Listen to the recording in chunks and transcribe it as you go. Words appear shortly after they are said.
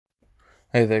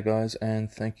Hey there guys, and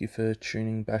thank you for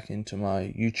tuning back into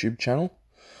my YouTube channel.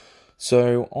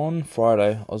 So on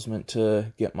Friday I was meant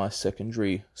to get my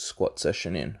secondary squat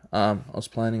session in. I was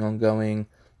planning on going,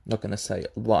 not going to say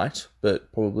light,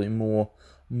 but probably more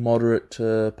moderate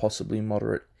to possibly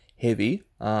moderate heavy,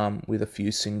 with a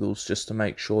few singles just to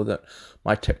make sure that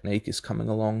my technique is coming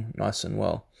along nice and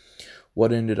well.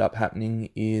 What ended up happening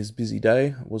is busy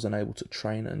day, I wasn't able to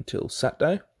train until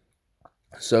Saturday.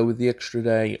 So with the extra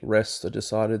day rest, I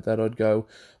decided that I'd go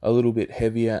a little bit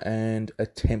heavier and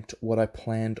attempt what I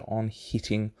planned on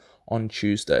hitting on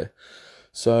Tuesday.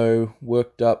 So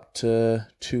worked up to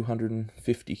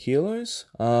 250 kilos,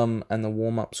 and the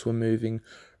warm-ups were moving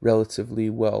relatively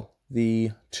well.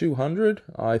 The 200,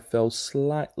 I fell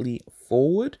slightly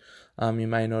forward. You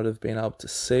may not have been able to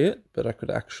see it, but I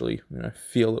could actually,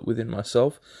 feel it within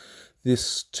myself.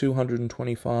 This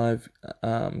 225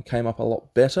 came up a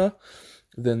lot better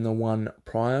than the one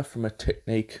prior from a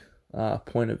technique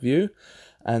point of view,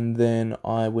 and then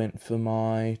I went for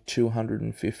my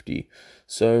 250.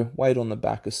 So weight on the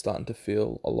back is starting to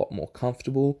feel a lot more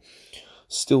comfortable.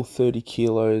 Still 30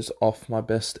 kilos off my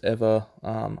best ever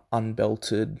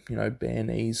unbelted, bare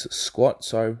knees squat.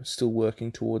 So still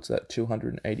working towards that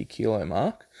 280 kilo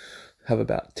mark. Have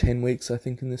about 10 weeks, I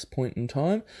think, in this point in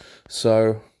time.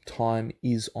 So time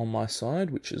is on my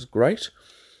side, which is great.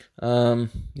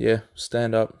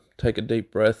 Stand up, take a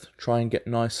deep breath, try and get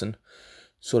nice and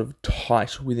sort of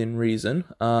tight within reason.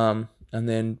 And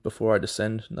then before I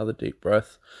descend, another deep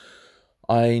breath.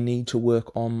 I need to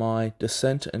work on my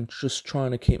descent and just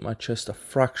trying to keep my chest a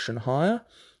fraction higher,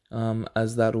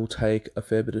 as that'll take a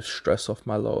fair bit of stress off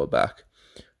my lower back.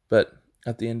 But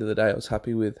at the end of the day, I was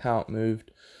happy with how it moved.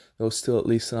 There was still at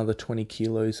least another 20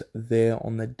 kilos there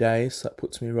on the day, so that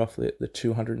puts me roughly at the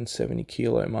 270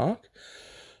 kilo mark.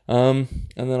 And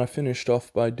then I finished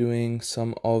off by doing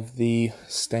some of the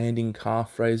standing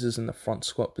calf raises in the front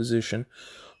squat position.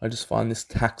 I just find this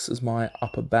taxes my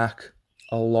upper back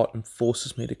a lot and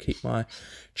forces me to keep my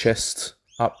chest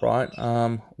upright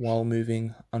while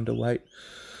moving underweight.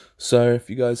 So if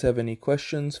you guys have any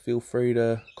questions, feel free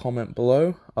to comment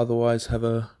below. Otherwise, have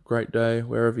a great day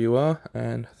wherever you are,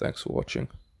 and thanks for watching.